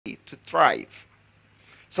to thrive.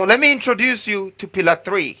 So let me introduce you to Pillar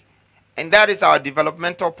 3, and that is our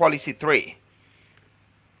Developmental Policy 3.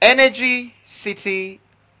 Energy City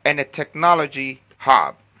and a Technology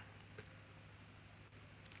Hub.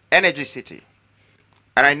 Energy City.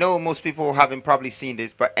 And I know most people haven't probably seen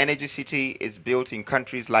this, but Energy City is built in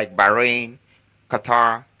countries like Bahrain,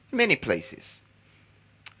 Qatar, many places.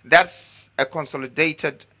 That's a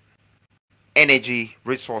consolidated energy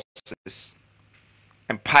resources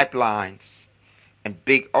and pipelines and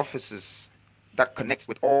big offices that connects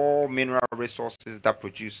with all mineral resources that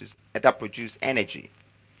produce energy.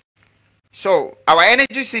 So our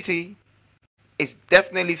energy city is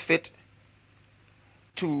definitely fit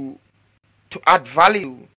to add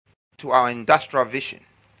value to our industrial vision,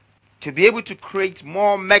 to be able to create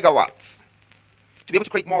more megawatts, to be able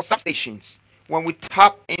to create more substations when we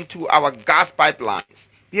tap into our gas pipelines,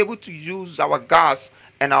 be able to use our gas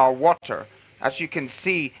and our water. As you can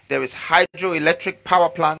see, there is hydroelectric power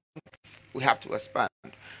plants we have to expand.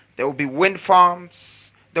 There will be wind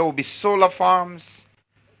farms, there will be solar farms,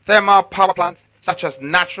 thermal power plants such as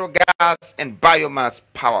natural gas and biomass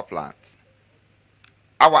power plants.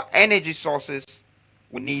 Our energy sources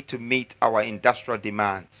will need to meet our industrial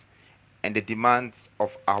demands and the demands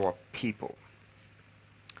of our people.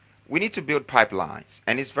 We need to build pipelines,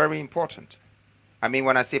 and it's very important. I mean,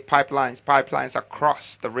 when I say pipelines, pipelines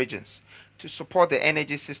across the regions to support the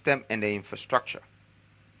energy system and the infrastructure.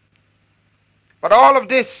 But all of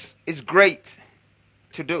this is great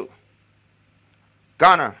to do.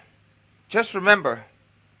 Ghana, just remember,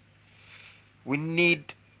 we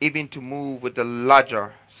need even to move with the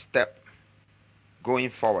larger step going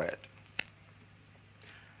forward.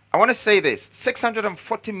 I want to say this,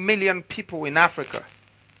 640 million people in Africa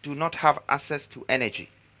do not have access to energy.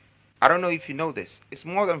 I don't know if you know this. It's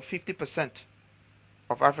more than 50%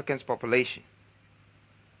 of Africans' population.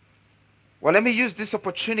 Well, let me use this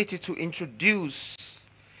opportunity to introduce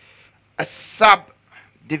a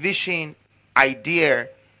subdivision idea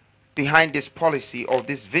behind this policy or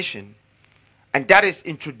this vision, and that is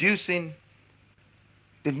introducing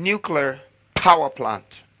the nuclear power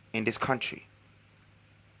plant in this country.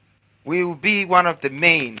 We will be one of the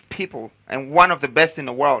main people and one of the best in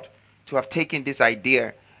the world to have taken this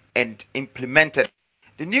idea and implemented.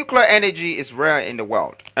 The nuclear energy is rare in the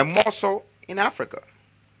world, and more so in Africa.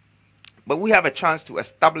 But we have a chance to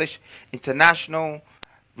establish international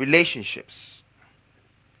relationships.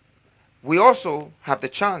 We also have the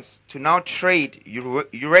chance to now trade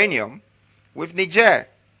uranium with Niger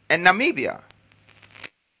and Namibia.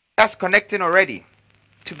 That's connecting already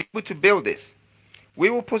to be able to build this. We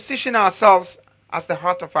will position ourselves as the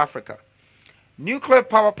heart of Africa. Nuclear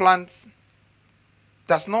power plants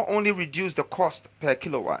does not only reduce the cost per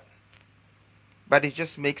kilowatt, but it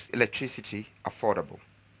just makes electricity affordable,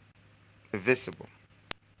 visible,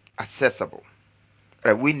 accessible.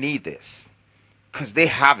 We need this because they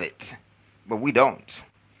have it, but we don't.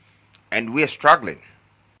 And we are struggling.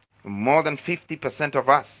 More than 50% of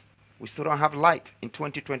us, we still don't have light in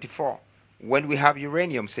 2024 when we have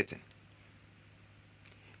uranium sitting.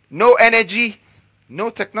 No energy, no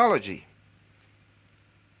technology.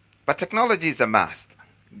 But technology is a must.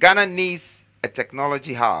 Ghana needs a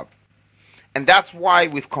technology hub. And that's why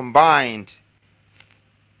we've combined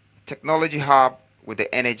technology hub with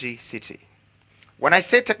the energy city. When I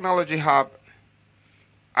say technology hub,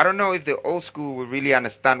 I don't know if the old school will really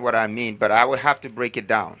understand what I mean, but I will have to break it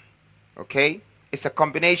down. Okay? It's a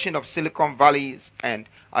combination of Silicon Valleys and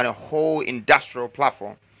a whole industrial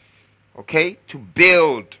platform. Okay? To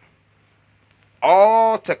build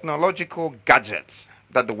all technological gadgets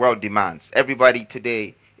that the world demands. Everybody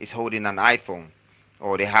today is holding an iPhone,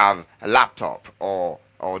 or they have a laptop, or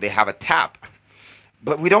they have a tab.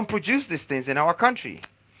 But we don't produce these things in our country.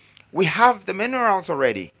 We have the minerals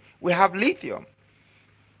already. We have lithium.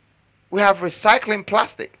 We have recycling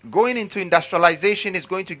plastic. Going into industrialization is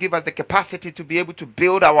going to give us the capacity to be able to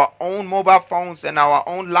build our own mobile phones and our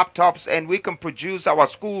own laptops, and we can produce our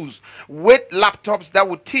schools with laptops that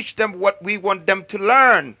will teach them what we want them to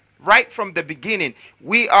learn right from the beginning.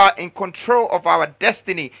 We are in control of our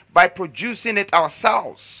destiny by producing it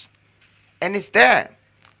ourselves. And it's there.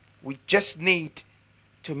 We just need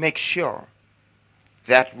to make sure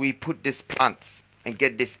that we put these plants and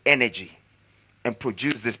get this energy and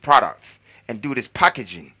produce these products and do this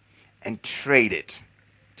packaging and trade it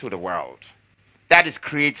to the world. That is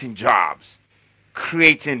creating jobs,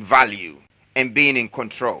 creating value, and being in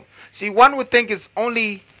control. See, one would think it's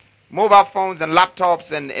only mobile phones and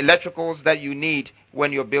laptops and electricals that you need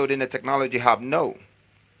when you're building a technology hub. No.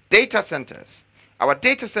 Data centers. Our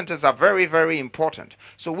data centers are very, very important.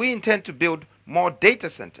 So we intend to build more data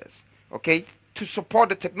centers, okay, to support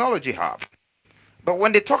the technology hub. But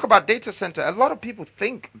when they talk about data center, a lot of people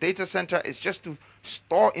think data center is just to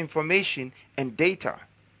store information and data.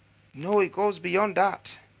 No, it goes beyond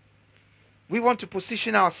that. We want to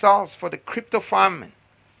position ourselves for the crypto farming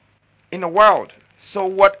in the world. So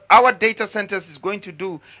what our data centers is going to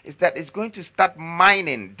do is that it's going to start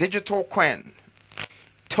mining digital coin,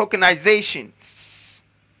 tokenizations.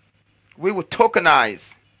 We will tokenize.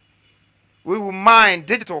 We will mine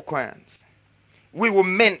digital coins. We will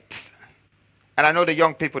mint. And I know the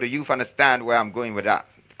young people, the youth understand where I'm going with that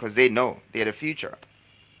because they know they're the future.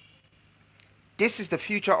 This is the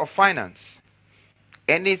future of finance.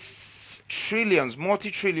 And it's trillions,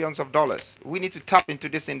 multi-trillions of dollars. We need to tap into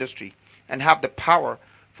this industry and have the power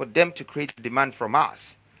for them to create demand from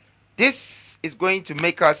us. This is going to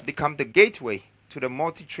make us become the gateway to the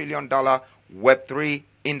multi-trillion dollar Web3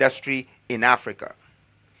 industry in Africa.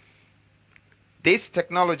 This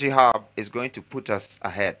technology hub is going to put us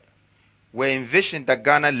ahead. We envision that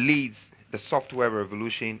Ghana leads the software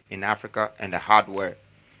revolution in Africa and the hardware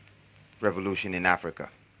revolution in Africa.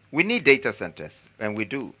 We need data centers, and we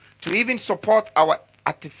do, to even support our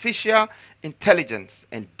artificial intelligence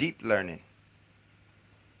and deep learning.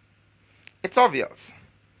 It's obvious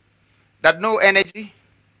that no energy,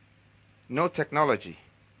 no technology.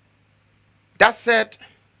 That said,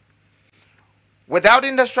 without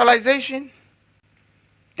industrialization,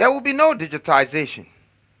 there will be no digitization.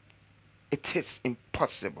 It is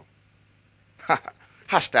impossible.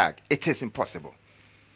 Hashtag, it is impossible.